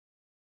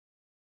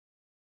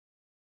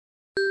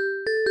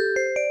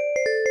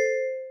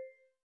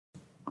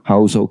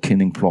household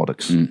cleaning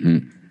products.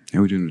 How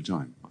are we doing at the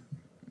time?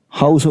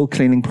 Household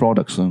cleaning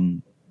products,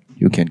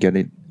 you can get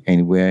it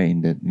anywhere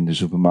in the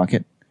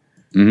supermarket.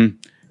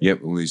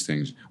 Yep, all these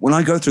things. When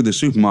I go through the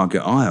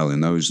supermarket aisle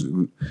in those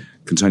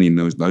containing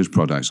those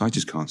products, I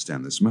just can't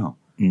stand the smell.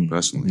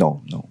 Personally,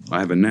 No. I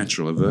have a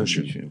natural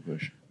aversion.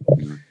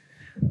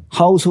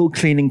 Household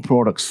cleaning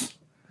products,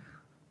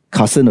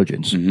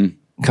 carcinogens.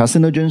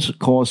 Carcinogens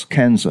cause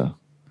cancer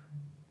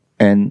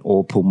and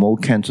or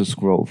promote cancer's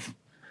growth.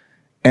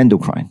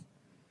 Endocrine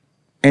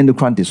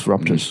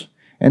disruptors.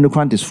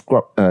 Endocrine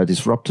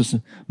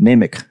disruptors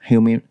mimic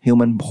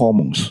human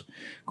hormones,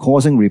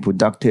 causing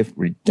reproductive,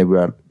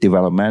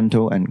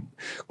 developmental, and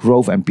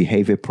growth and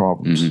behavior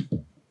problems.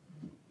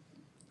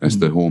 That's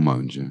the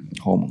hormones, yeah.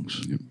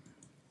 Hormones. Yeah.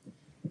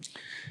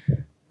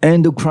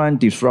 Endocrine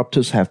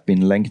disruptors have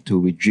been linked to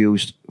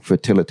reduced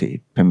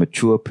fertility,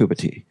 premature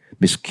puberty,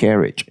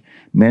 miscarriage,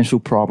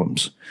 menstrual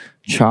problems,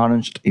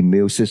 challenged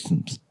immune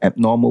systems,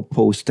 abnormal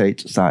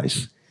prostate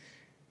size,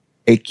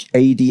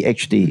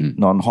 ADHD,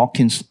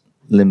 non-Hodgkin's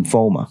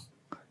lymphoma,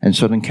 and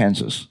certain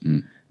cancers.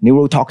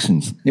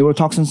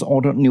 Neurotoxins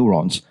alter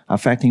neurons,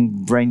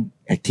 affecting brain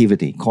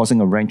activity,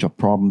 causing a range of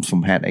problems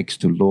from headaches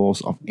to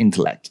loss of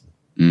intellect.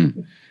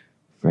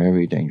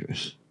 Very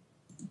dangerous.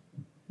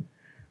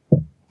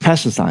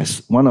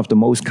 Pesticides. One of the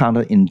most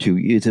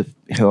counterintuitive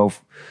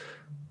health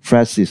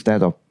threats is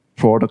that of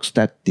products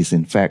that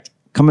disinfect.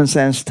 Common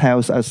sense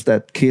tells us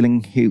that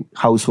killing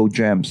household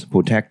germs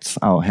protects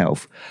our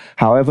health.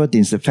 However,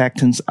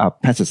 disinfectants are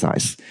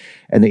pesticides,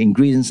 and the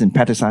ingredients in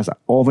pesticides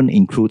often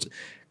include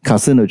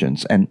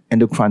carcinogens and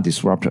endocrine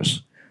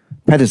disruptors.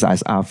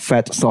 Pesticides are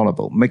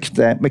fat-soluble,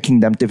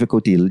 making them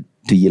difficult to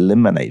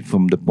eliminate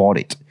from the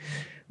body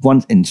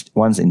once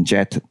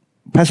injected.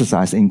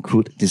 Pesticides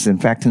include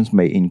disinfectants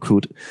may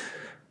include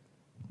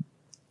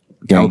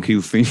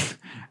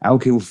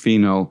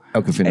alkylphenol.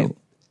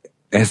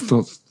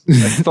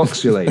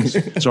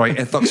 Ethoxylates. Sorry,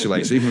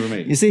 ethoxylates, even for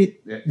me. You see,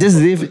 this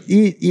is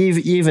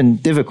even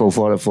difficult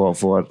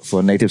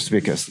for native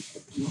speakers.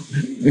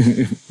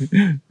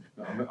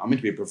 I'm meant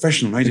to be a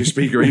professional native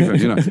speaker, even,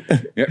 you know.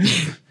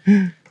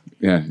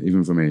 Yeah,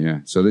 even for me,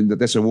 yeah. So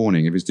that's a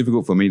warning. If it's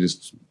difficult for me to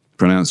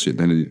pronounce it,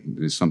 then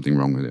there's something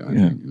wrong with it, I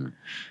think, you know.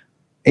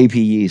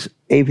 APEs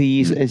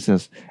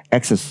is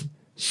excess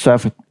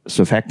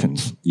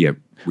surfactants. Yeah,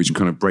 which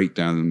kind of break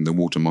down the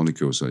water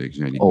molecules so you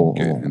can get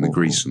and the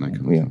grease and that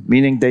kind of thing.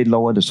 Meaning they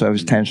lower the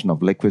surface tension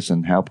of liquids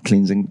and help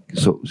cleansing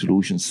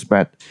solutions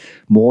spread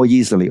more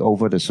easily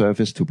over the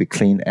surface to be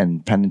clean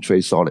and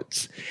penetrate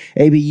solids.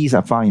 APEs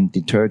are found in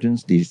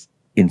detergents,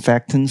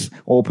 disinfectants,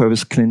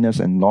 all-purpose cleaners,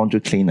 and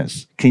laundry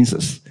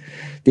cleansers.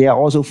 They are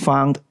also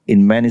found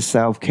in many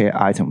self-care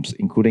items,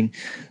 including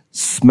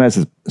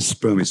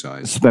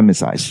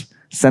spermicides,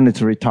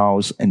 sanitary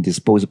towels, and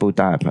disposable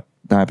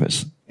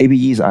diapers.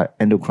 APEs are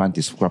endocrine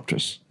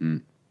disruptors.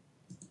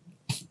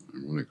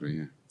 Ironically,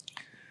 yeah.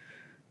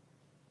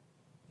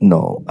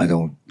 No, I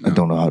don't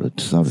know how to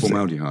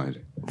Formaldehyde.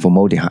 say.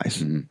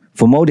 Formaldehyde.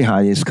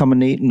 Formaldehyde is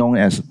commonly known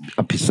as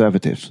a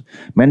preservative.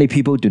 Many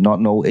people do not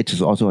know it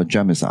is also a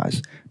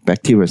germicide,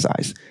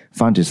 bactericide,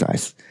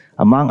 fungicide,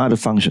 among other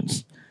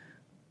functions.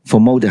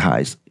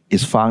 Formaldehyde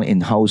is found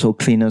in household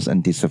cleaners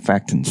and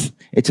disinfectants.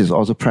 It is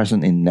also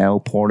present in nail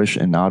polish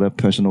and other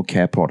personal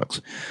care products.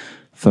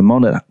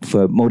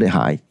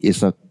 Formaldehyde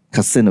is a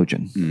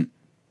carcinogen.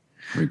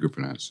 Very good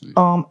pronunciation.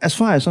 As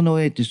far as I know,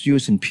 it is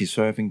used in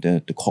preserving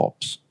the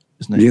corpse,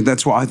 isn't it? Yeah,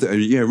 that's what I thought.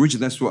 Yeah,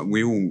 originally that's what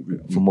we all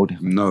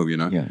know, you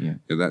know. Yeah.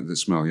 The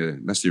smell, yeah.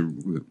 That's the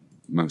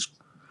most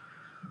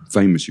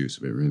famous use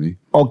of it, really.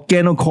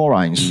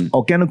 Organochlorines.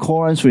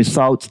 Organochlorines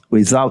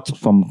result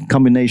from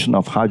combination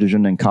of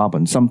hydrogen and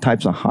carbon. Some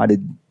types are highly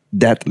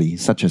deadly,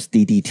 such as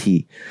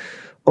DDT.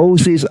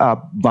 OCs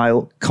are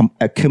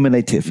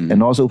bioaccumulative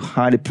and also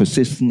highly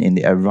persistent in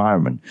the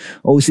environment.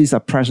 OCs are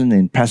present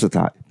in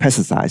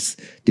pesticides,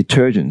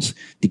 detergents,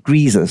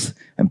 degreasers,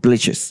 and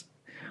bleaches.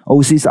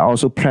 OCs are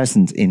also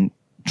present in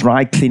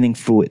dry cleaning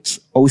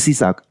fluids.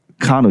 OCs are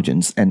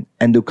carcinogens and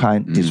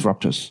endocrine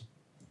disruptors.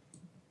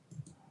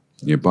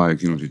 Yeah,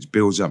 bioaccumulative. It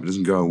builds up. It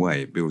doesn't go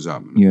away. It builds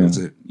up.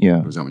 It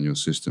builds up in your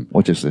system.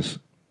 What is this?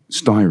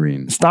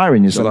 Styrene.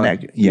 Styrene is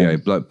like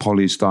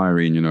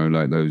polystyrene, you know,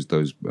 like those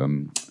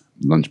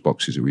lunch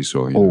boxes that we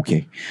saw.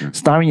 Okay. Yeah.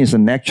 Styrene is a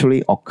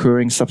naturally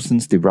occurring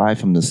substance derived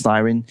from the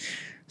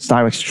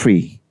styrex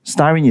tree.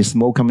 Styrene is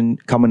more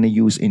commonly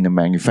used in the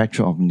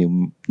manufacture of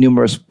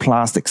numerous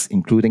plastics,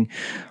 including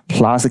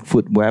plastic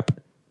food web,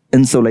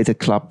 insulated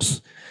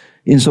cups,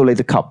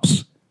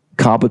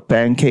 carpet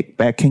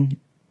backing,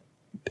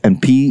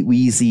 and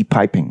PVC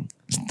piping.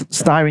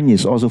 Styrene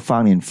is also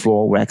found in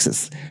floor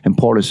waxes and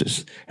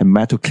polishes and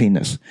metal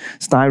cleaners.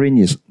 Styrene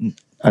is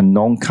a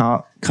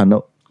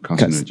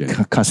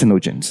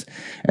carcinogens,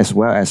 as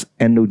well as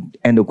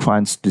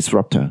endocrine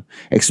disruptor.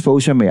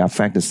 Exposure may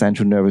affect the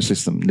central nervous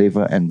system,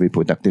 liver, and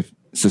reproductive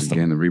system.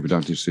 Again, the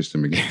reproductive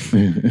system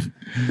again.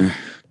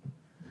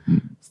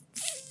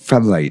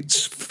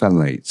 Phthalates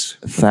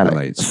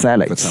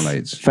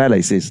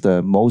is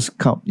the most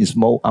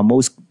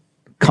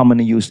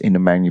commonly used in the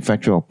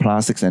manufacture of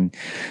plastics and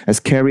as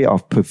carrier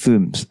of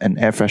perfumes and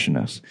air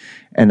fresheners,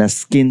 and as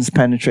skin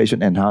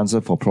penetration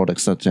enhancer for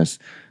products such as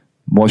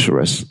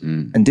moisturizers.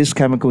 And these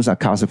chemicals are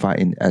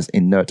classified as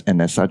inert,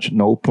 and as such,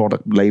 no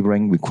product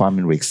labeling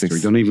requirement exists. So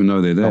we don't even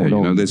know they're there.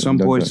 You know, there's some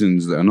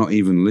poisons that are not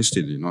even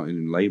listed, not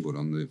even labeled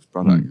on the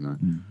product. You know.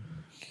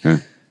 Yeah.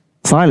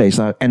 Phthalates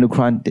are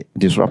endocrine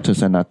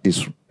disruptors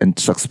and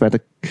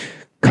suspected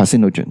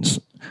carcinogens.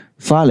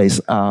 Phthalates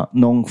are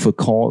known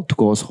to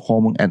cause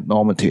hormone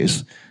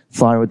abnormalities,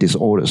 thyroid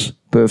disorders,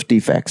 birth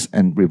defects,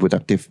 and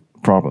reproductive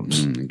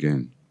problems.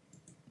 Again.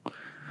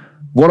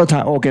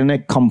 Volatile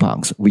organic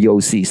compounds,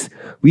 VOCs.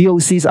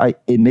 VOCs are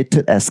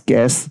emitted as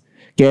gases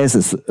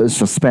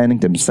suspending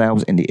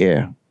themselves in the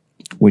air,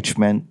 which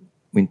means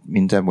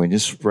that when you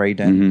spray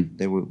them,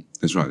 they will...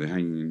 That's right, they're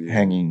hanging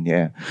in the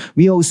air.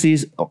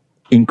 VOCs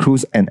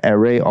includes an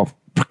array of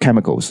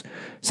chemicals,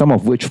 some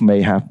of which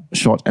may have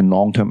short and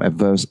long-term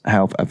adverse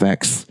health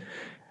effects,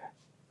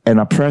 and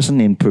are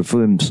present in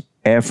perfumes,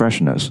 air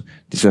fresheners,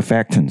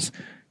 disinfectants,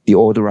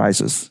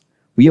 deodorizers.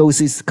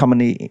 VOCs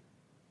commonly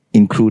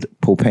include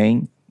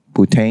propane,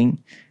 butane,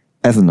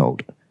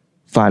 ethanol,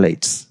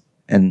 phthalates,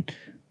 and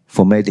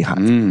formaldehyde.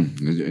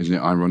 Isn't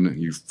it ironic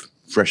you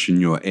freshen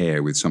your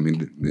air with something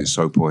that is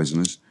so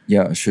poisonous?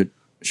 Yeah, should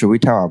we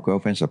tell our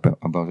girlfriends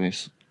about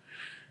this?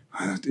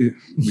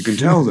 We can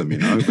tell them,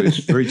 but it's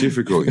very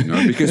difficult,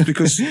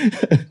 because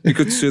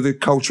of the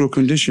cultural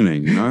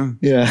conditioning, Yeah.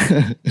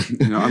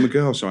 I'm a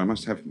girl, so I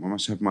must have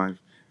my,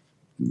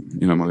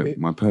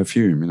 my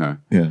perfume,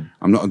 Yeah.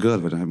 I'm not a girl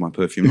if I don't have my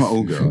perfume. Not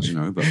all girls,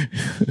 but.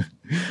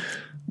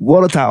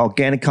 Volatile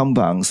organic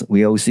compounds,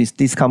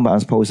 these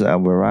compounds pose a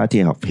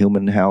variety of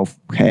human health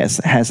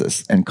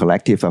hazards and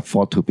collective are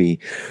thought to be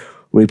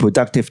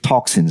reproductive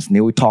toxins,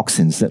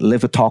 neurotoxins,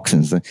 liver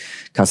toxins,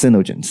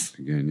 carcinogens.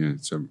 Again, yeah.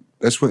 So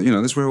that's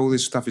where all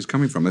this stuff is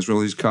coming from. That's where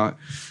all these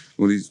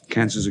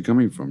cancers are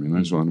coming from.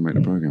 That's why I made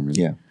the program.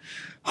 Really. Yeah.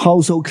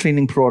 Household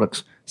cleaning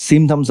products.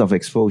 Symptoms of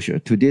exposure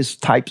to these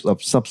types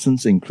of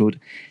substance include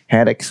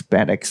headaches,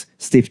 backaches,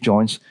 stiff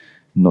joints,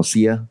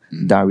 nausea,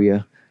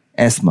 diarrhea,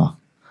 asthma,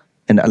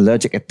 and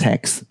allergic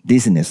attacks,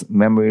 dizziness,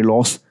 memory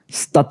loss,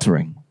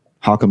 stuttering.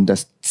 How come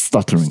that's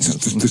stuttering?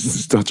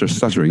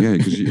 Stuttering, yeah,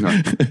 because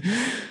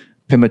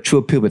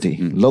premature puberty,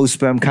 low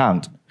sperm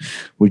count,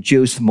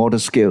 reduced motor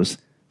skills,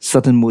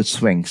 sudden mood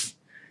swings,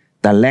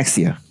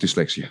 dyslexia,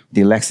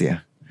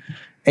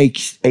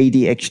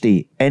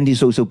 ADHD,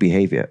 antisocial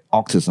behavior,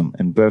 autism,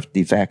 and birth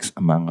defects,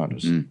 among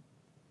others. And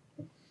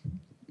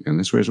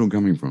that's where it's all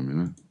coming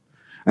from,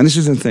 And this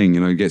is the thing,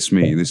 it gets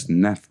me, this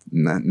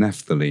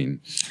naphthalene.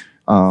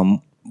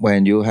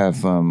 When you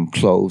have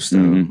clothes,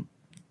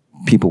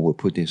 people will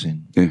put this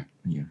in. Yeah.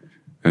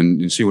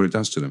 And you see what it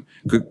does to them.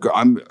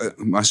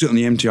 I sit on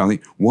the MT, I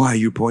think, why are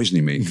you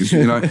poisoning me? Because,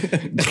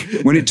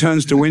 when it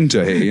turns to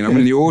winter here,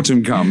 when the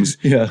autumn comes,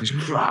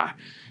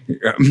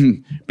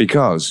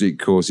 because it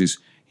causes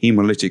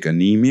hemolytic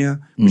anemia,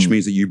 which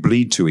means that you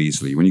bleed too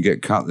easily. When you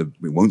get cut, it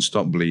won't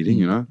stop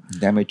bleeding,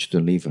 Damage to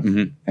the liver.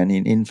 And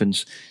in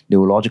infants,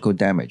 neurological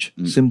damage.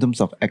 Symptoms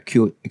of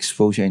acute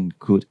exposure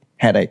include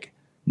headache,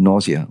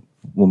 nausea,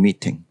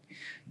 vomiting,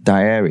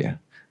 diarrhea,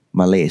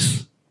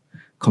 malaise,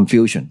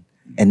 confusion,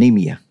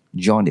 anemia,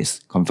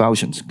 jaundice,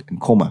 convulsions, and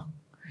coma.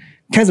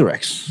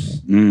 Cataracts.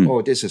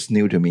 Oh, this is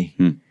new to me.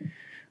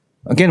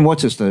 Again,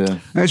 what is the...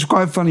 It's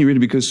quite funny, really,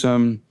 because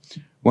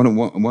one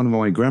of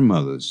my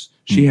grandmothers,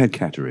 she had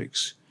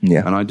cataracts.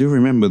 Yeah. And I do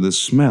remember the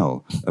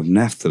smell of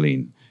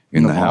naphthalene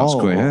in the house.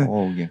 Yeah.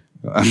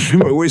 I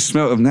remember I always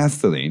smelled of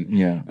naphthalene.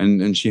 Yeah.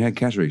 And she had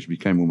cataracts. She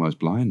became almost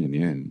blind in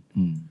the end.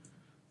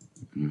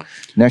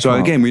 Next So one.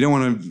 again, we don't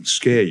want to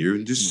scare you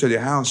and just tell you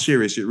how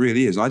serious it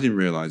really is. I didn't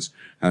realize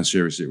how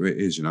serious it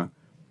is,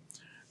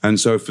 And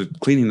so for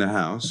cleaning the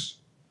house,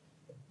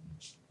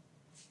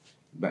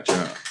 back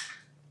to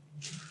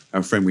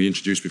our friend we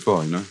introduced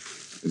before, isn't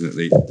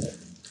it?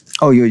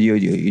 Oh,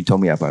 you told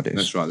me about this.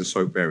 That's right, the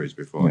soap berries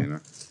before,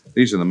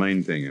 These are the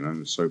main thing,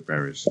 the soap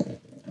berries.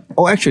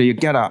 Oh, actually, you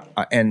get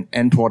an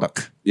end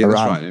product. Yeah,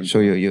 around, that's right. So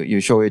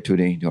you show it to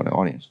the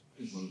audience.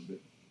 This one's a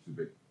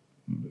bit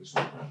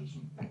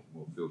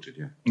more filtered,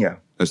 yeah. Yeah.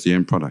 That's the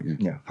end product, yeah.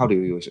 Yeah. How do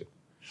you use it?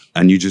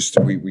 And you just,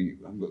 we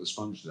haven't got the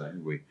sponge today,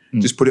 have we?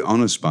 Just put it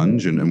on a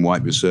sponge and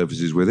wipe your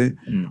surfaces with it.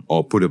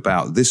 Or put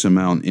about this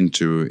amount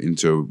into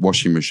a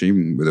washing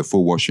machine with a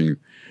full washing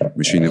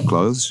machine of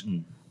clothes.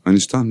 And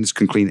it's done. This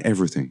can clean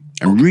everything.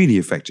 And really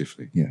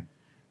effectively. Yeah.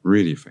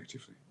 Really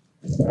effectively.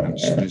 And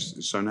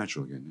it's so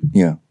natural again.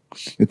 Yeah.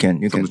 You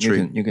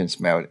can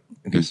smell it.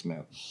 You can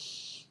smell it.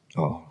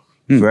 Oh.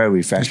 Very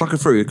refreshing. It's like a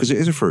fruit, because it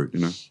is a fruit,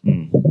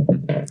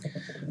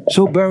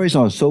 Soap berries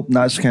or soap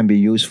nuts can be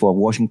used for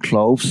washing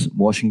clothes,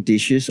 washing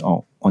dishes,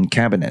 or on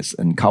cabinets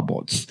and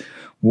cupboards,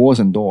 walls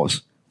and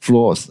doors,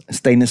 floors,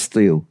 stainless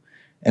steel,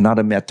 and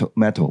other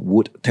metal,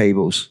 wood,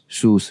 tables,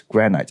 shoes,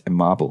 granite, and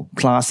marble,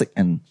 classic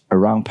and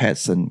around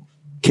pets and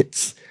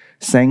kits,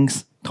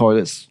 sinks,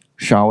 toilets,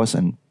 showers,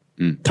 and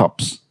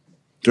tubs.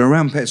 So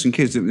around pets and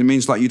kids, it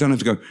means like you don't have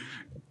to go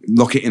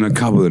lock it in a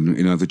cupboard.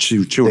 You know, the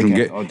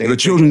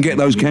children get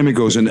those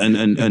chemicals and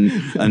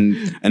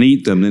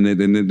eat them,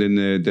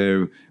 then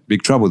they're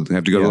big trouble. They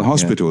have to go to the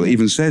hospital. It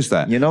even says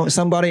that. You know,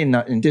 somebody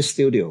in this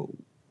studio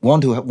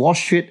want to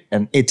wash it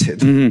and eat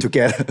it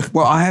together.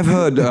 Well, I have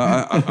heard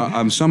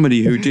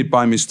somebody who did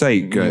by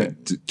mistake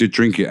did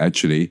drink it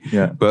actually,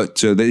 but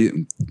they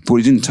thought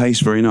it didn't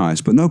taste very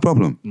nice. But no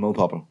problem. No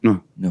problem.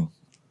 No.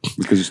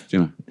 Because, you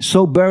know.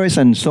 Soap berries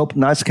and soap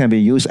nuts can be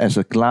used as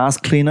a glass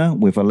cleaner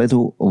with a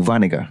little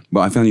vinegar.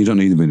 But I found you don't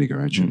need the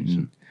vinegar,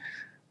 actually.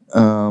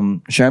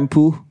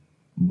 Shampoo,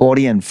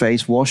 body and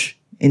face wash,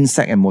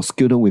 insect and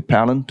mosquito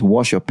repellent to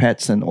wash your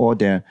pets and all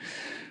their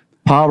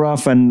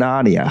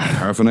paraphernalia.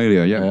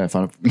 Paraphernalia, yeah.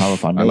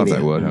 Paraphernalia. I love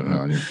that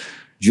word.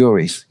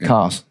 Jewelries,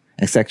 cars,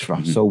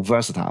 etc. So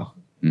versatile.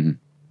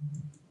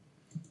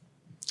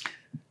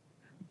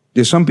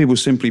 Yeah, some people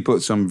simply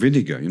put some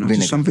vinegar, you know,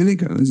 just some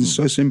vinegar. This is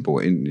so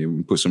simple.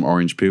 You put some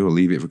orange peel,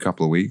 leave it for a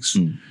couple of weeks.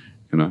 You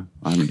know,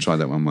 I haven't tried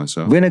that one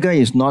myself. Vinegar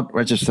is not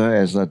registered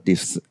as a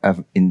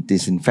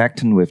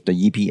disinfectant with the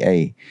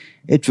EPA.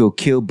 It will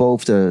kill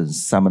both the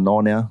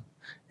Salmonella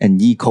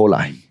and E.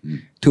 coli,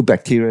 two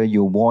bacteria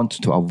you want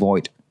to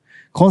avoid.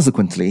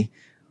 Consequently,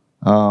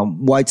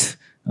 white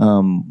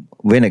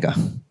vinegar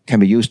can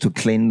be used to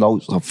clean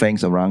loads of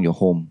things around your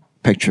home.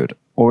 Pictured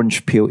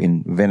orange peel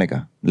in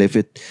vinegar.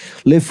 Leave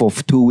for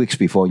 2 weeks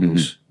before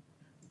use.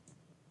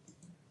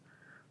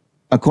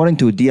 According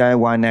to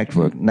DIY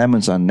Network,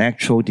 lemons are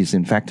natural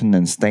disinfectant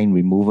and stain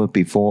remover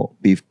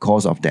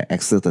because of their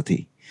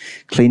acidity.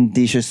 Clean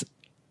dishes,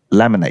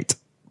 laminate,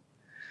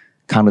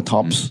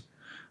 countertops,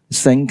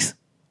 sinks,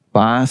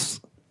 baths,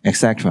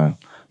 etc.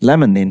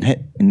 Lemon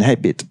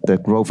inhibit the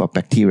growth of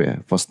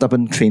bacteria. For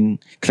stubborn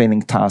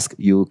cleaning tasks,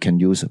 you can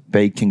use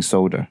baking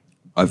soda.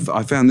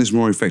 I found this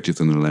more effective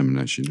than the lemon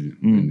actually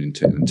in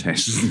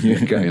tests.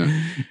 Okay, you know.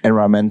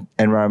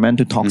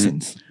 Environmental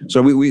toxins.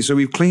 So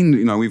we've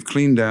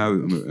cleaned our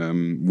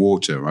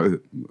water, right?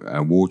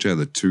 Our water,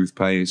 the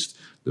toothpaste,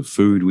 the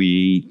food we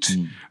eat,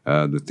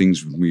 the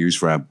things we use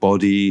for our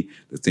body,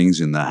 the things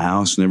in the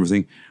house and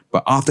everything.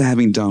 But after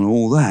having done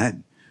all that,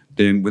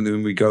 then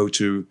when we go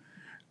to,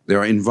 there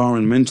are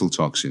environmental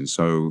toxins.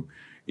 So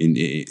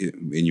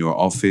in your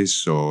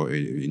office or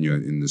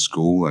in the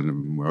school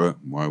and where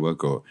I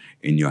work, or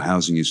in your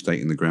housing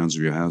estate, in the grounds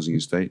of your housing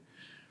estate?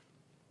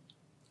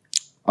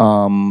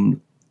 The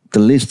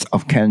list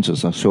of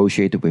cancers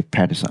associated with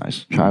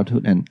pesticides: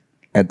 childhood and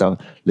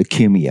adult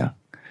leukemia,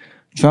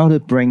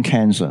 childhood brain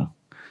cancer,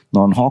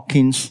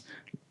 non-Hodgkin's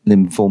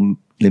lymphoma,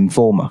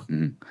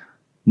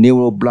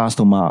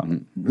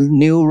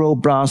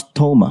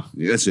 neuroblastoma.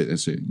 Yeah,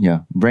 that's it.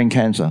 Yeah, brain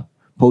cancer,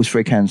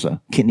 prostate cancer,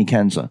 kidney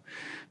cancer,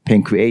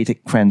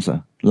 pancreatic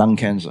cancer, lung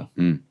cancer.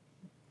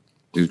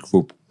 It's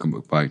caused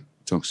by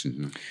toxins.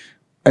 You know?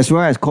 As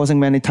well as causing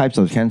many types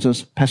of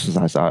cancers,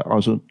 pesticides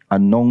are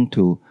known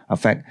to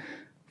affect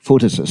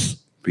fetuses.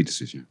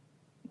 Fetuses, yeah.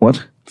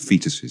 What?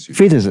 Fetuses. Yeah.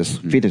 Fetuses.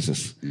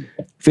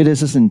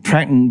 Fetuses in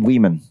pregnant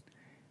women.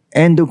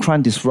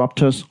 Endocrine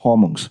disruptors,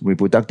 hormones,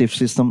 reproductive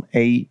system,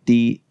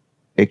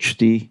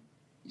 ADHD.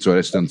 Sorry,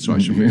 that's done. Sorry,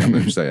 I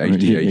should say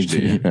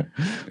ADHD. Yeah.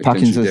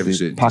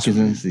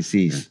 Parkinson's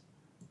disease.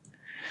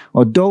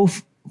 Although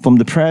from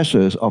the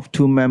pressures of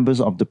two members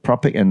of the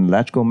propic and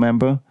electrical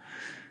member,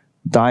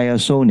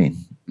 diazonin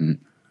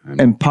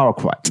and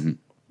paraquat,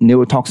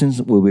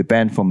 neurotoxins will be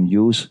banned from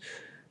use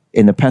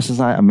in the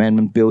pesticide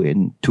amendment bill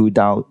in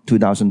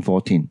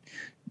 2014.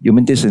 You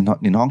mean this in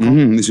Hong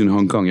Kong? This is in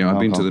Hong Kong. Yeah, I've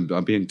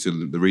been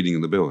to the reading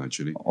of the bill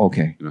actually.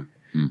 Okay. You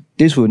know?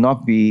 This will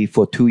not be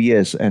for 2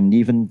 years, and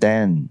even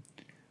then,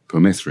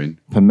 permethrin,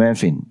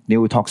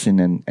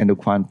 neurotoxin, and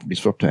endocrine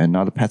disruptor and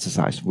other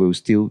pesticides will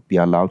still be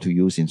allowed to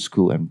use in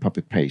school and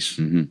public place.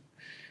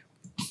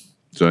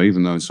 So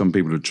even though some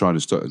people are trying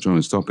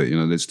to stop it, you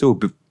know, there's still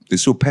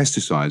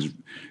pesticides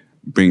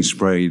being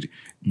sprayed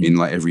in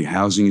like every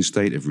housing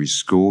estate, every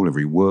school,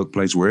 every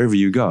workplace, wherever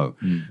you go.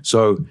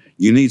 So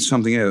you need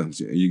something else.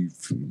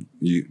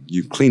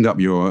 You've cleaned up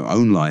your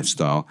own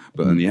lifestyle,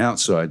 but on the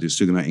outside, you're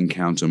still going to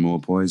encounter more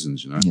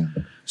poisons, you know? Yeah.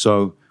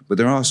 So, but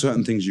there are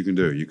certain things you can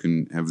do. You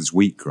can have this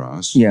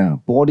wheatgrass. Yeah,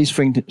 body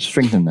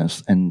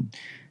strengtheners and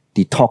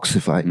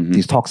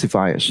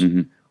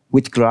detoxifiers.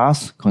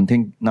 Wheatgrass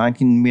contains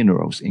 19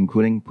 minerals,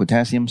 including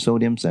potassium,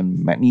 sodium, and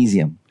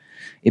magnesium.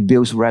 It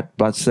builds red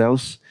blood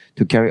cells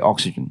to carry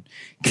oxygen,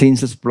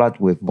 cleanses blood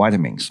with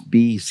vitamins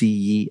B, C,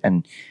 E,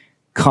 and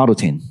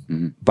carotene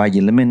by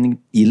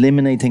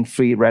eliminating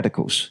free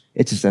radicals.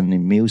 It is an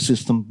immune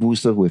system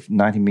booster with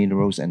 90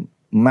 minerals and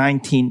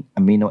 19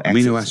 amino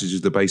acids. Amino acids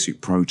is the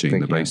basic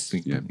protein,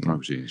 proteins. Yeah.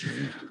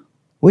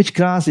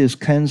 Wheatgrass is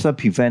cancer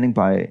preventing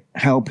by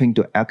helping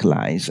to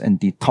alkalize and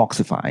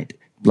detoxify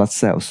blood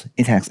cells.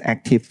 It has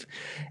active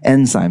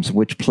enzymes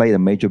which play a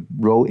major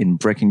role in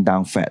breaking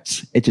down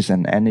fats. It is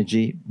an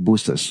energy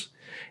booster.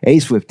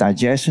 Aids with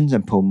digestion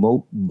and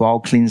promote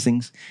bowel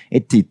cleansings.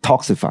 It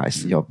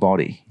detoxifies your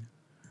body.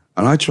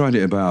 And I tried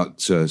it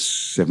about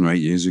 7 or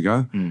 8 years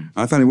ago.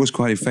 I found it was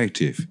quite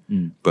effective,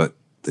 but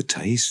the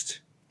taste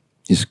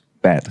is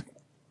bad.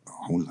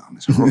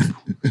 It's horrible.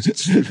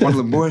 It's one of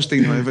the worst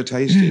things I've ever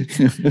tasted.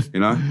 You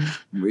know,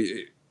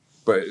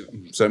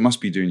 so it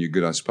must be doing you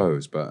good, I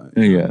suppose. But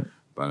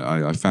but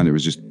I found it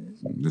was just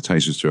the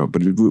taste was terrible,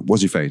 but it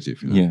was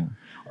effective. You know? Yeah,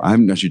 I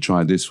haven't actually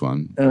tried this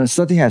one.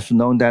 Study has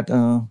known that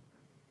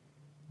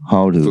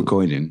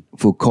fucoidian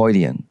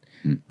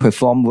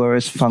perform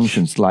various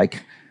functions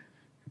like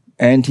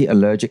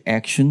anti-allergic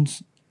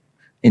actions,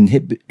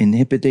 inhibition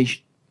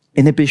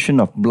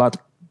of blood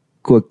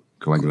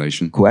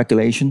coagulation,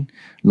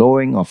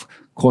 lowering of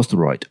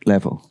corticosteroid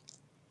level.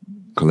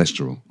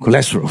 Cholesterol.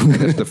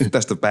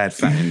 That's the bad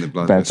fat in the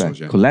blood vessels.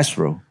 Yeah.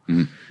 Cholesterol.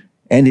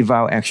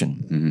 Antiviral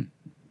action.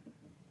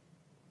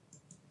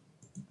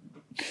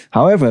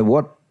 However,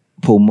 what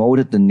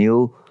promoted the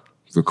new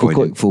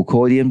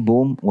fucoidian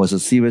boom was a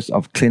series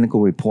of clinical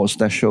reports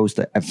that shows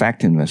the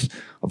effectiveness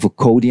of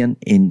fucoidian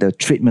in the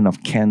treatment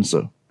of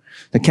cancer.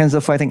 The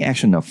cancer-fighting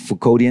action of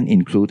fucoidian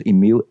include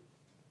immune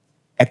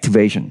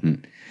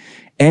activation,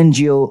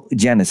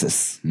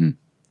 angiogenesis,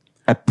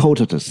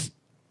 apoptosis.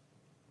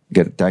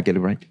 Did I get it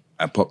right?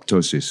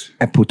 Apoptosis.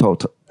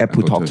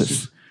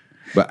 Apoptosis.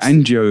 But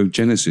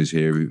angiogenesis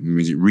here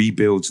means it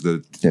rebuilds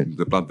the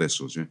blood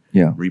vessels.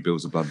 Yeah.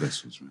 Rebuilds the blood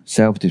vessels. Right?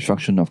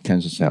 Self-destruction of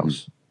cancer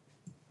cells.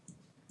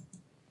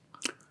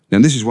 Now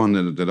this is one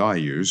that I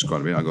use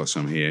quite a bit. I got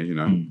some here, you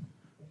know.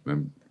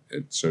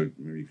 So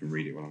maybe you can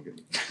read it when I get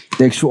it.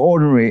 The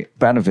extraordinary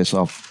benefits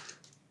of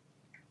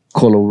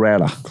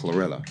chlorella.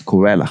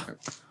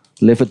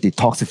 Liver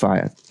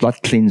detoxifier, blood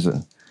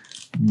cleanser,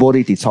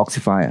 body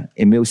detoxifier,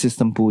 immune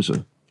system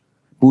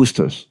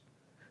boosters,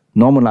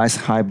 normalize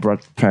high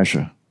blood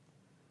pressure.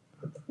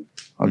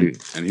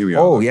 And here we are.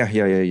 Oh, yeah.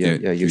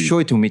 You showed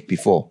it to me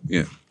before.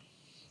 Yeah.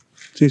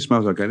 See, it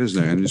smells okay,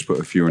 doesn't it? And just put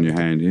a few on your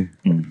hand here.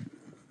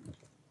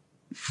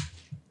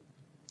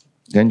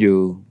 Then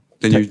you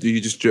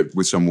just drip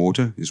with some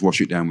water. Just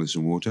wash it down with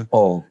some water.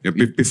 Oh. Yeah,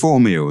 before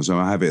meals,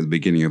 I have it at the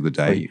beginning of the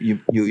day. You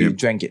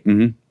drank it.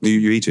 You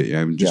eat it,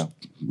 and just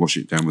wash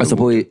it down with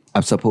water. I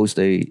suppose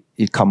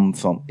it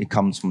comes from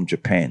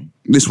Japan.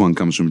 This one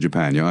comes from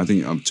Japan. Yeah, I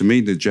think to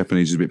me the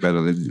Japanese is a bit better.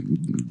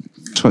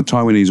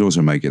 Taiwanese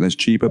also make it. That's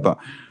cheaper, but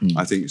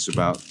I think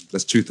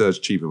that's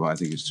 2/3 cheaper. But I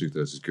think it's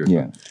 2/3 as good.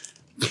 Yeah.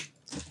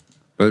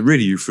 But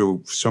really, you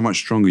feel so much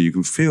stronger. You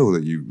can feel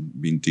that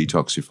you've been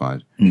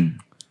detoxified.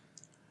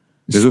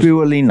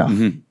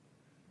 Spirulina,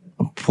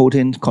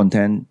 protein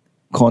content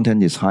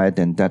is higher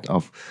than that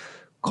of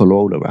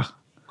chlorella.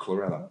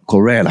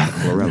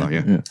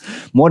 Yeah.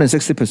 More than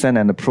 60%,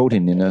 and the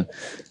protein in a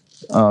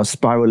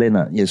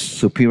spirulina is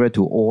superior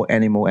to all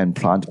animal and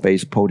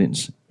plant-based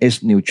proteins.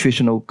 Its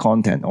nutritional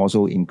content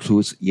also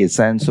includes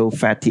essential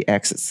fatty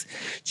acids,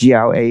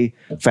 GLA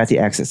fatty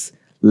acids,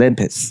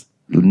 lipids,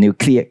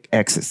 nucleic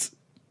acids,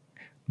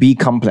 B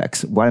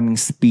complex,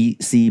 vitamins B,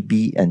 C,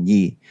 B, and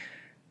E,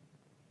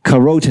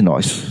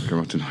 carotenoids,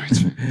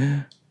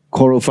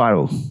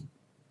 chlorophyll,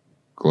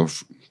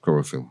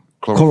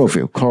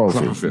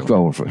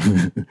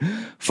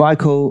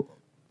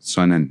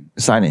 phycocyanin.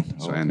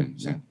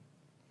 Yeah.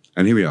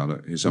 And here we are.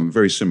 Look, here's something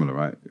very similar,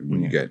 right?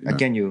 When you get,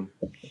 again, you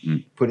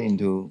put it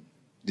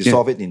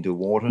dissolve it into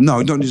water.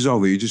 No, don't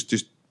dissolve it. You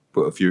just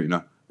put a few,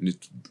 and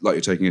it's like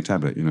you're taking a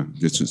tablet,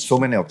 So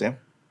many of them.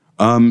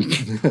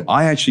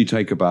 I actually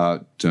take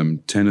about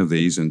 10 of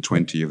these and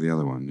 20 of the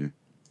other one.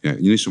 Yeah.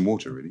 You need some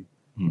water, really.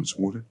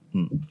 Some water.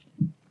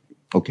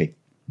 Okay.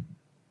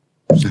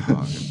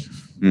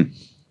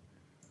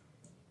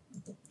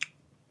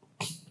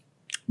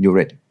 You're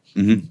ready.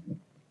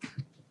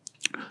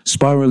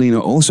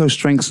 Spirulina also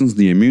strengthens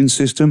the immune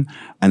system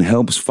and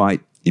helps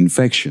fight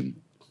infection.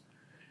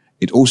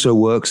 It also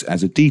works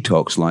as a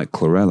detox like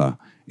chlorella.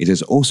 It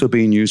has also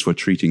been used for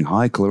treating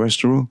high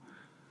cholesterol,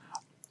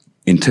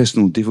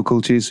 intestinal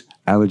difficulties,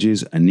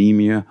 allergies,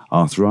 anemia,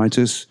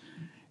 arthritis,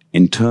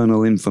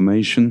 internal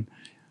inflammation,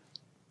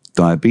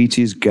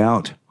 diabetes,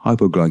 gout,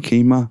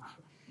 hypoglycemia,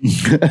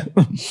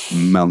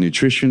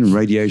 malnutrition,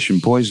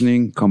 radiation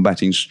poisoning,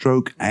 combating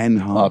stroke,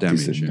 and heart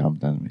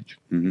damage.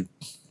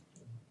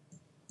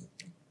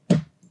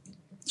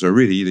 So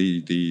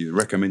really, the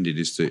recommended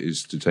is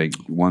to take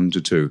 1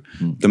 to 2.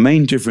 The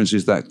main difference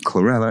is that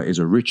chlorella is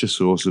a richer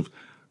source of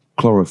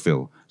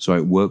chlorophyll, so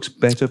it works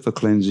better for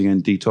cleansing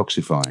and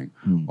detoxifying,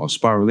 while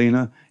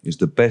spirulina is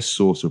the best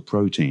source of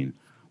protein,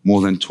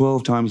 more than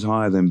 12 times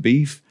higher than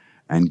beef,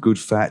 and good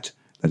fat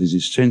that is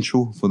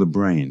essential for the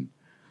brain.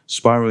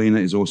 Spirulina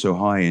is also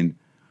high in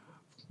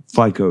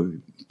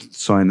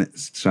phycocyanin,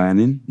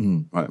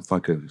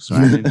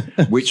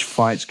 which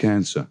fights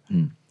cancer.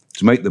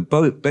 To make the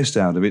best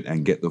out of it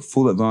and get the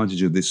full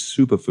advantage of this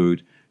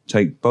superfood,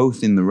 take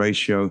both in the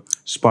ratio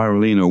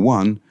spirulina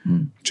 1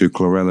 to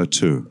chlorella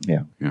 2.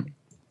 Yeah.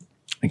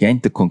 Again,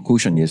 the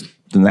conclusion is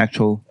the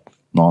natural,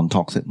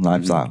 non-toxic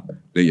lifestyle.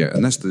 Yeah,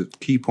 and that's the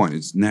key point.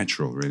 It's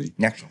natural, really.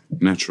 Natural.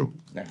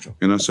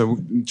 So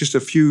just a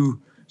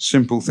few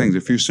simple things,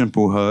 a few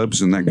simple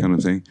herbs and that kind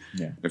of thing.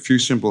 Yeah. A few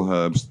simple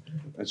herbs.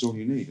 That's all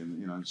you need,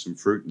 and some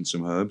fruit and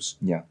some herbs.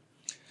 Yeah.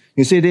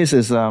 You see, this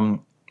is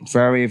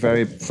very,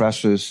 very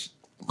precious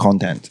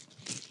content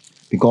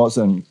because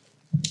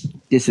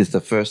this is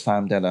the first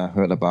time that I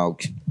heard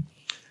about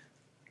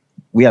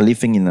we are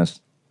living in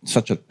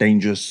such a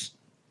dangerous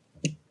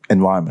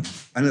environment.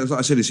 And as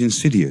I said, it's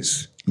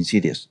insidious.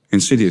 Insidious.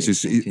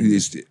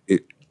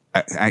 It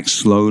acts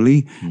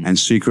slowly and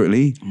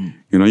secretly.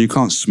 You know, you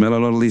can't smell a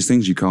lot of these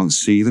things. You can't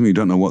see them. You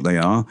don't know what they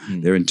are.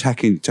 They're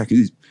attacking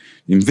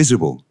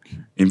invisible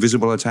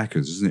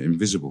attackers, isn't it?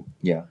 Invisible.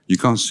 Yeah. You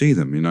can't see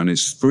them, you know, and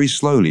it's very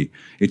slowly.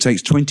 It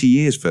takes 20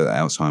 years for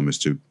Alzheimer's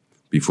to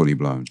be fully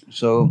blown.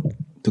 So,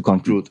 to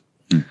conclude,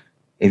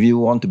 if you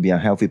want to be a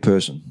healthy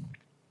person,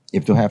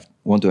 if you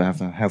want to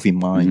have a healthy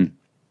mind,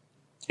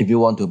 if you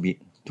want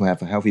to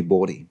have a healthy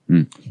body,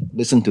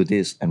 listen to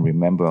this and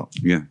remember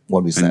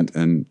what we said.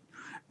 And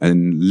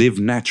live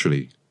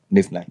naturally.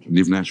 Live naturally.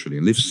 Live naturally.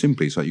 And live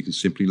simply so you can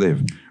simply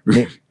live.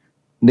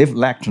 Live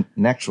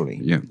naturally.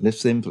 Yeah. Live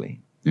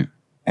simply. Yeah.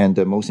 And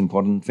the most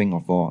important thing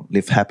of all,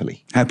 live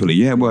happily. Happily,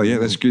 yeah. Well, yeah,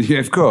 that's good. Yeah,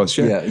 of course.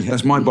 Yeah.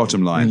 That's my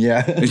bottom line.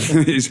 Yeah.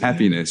 It's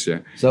happiness, yeah.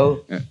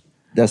 So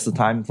that's the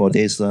time for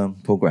this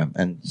program.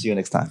 And see you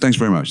next time. Thanks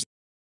very much.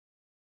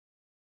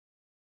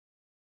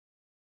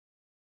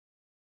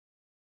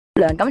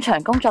 梁錦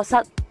祥工作室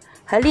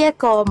喺呢一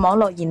個網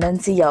絡言論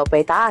自由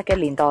被打壓嘅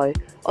年代，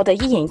我哋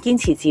依然堅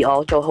持自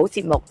我，做好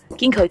節目，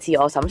堅拒自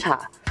我審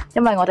查，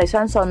因為我哋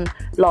相信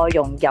內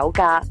容有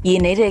價，而你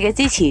哋嘅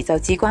支持就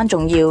至關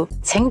重要。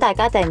請大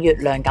家訂閱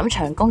梁錦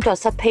祥工作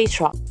室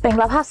Patreon， 並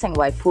立刻成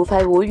為付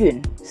費會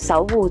員，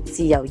守護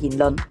自由言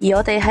論。而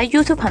我哋喺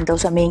YouTube 頻道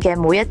上面嘅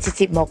每一節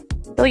節目，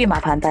都要麻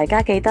煩大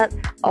家記得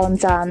按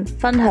讚、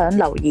分享、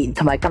留言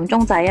同埋撳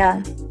鐘仔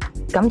啊！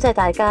感謝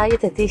大家一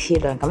直支持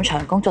梁錦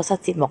祥工作室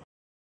節目。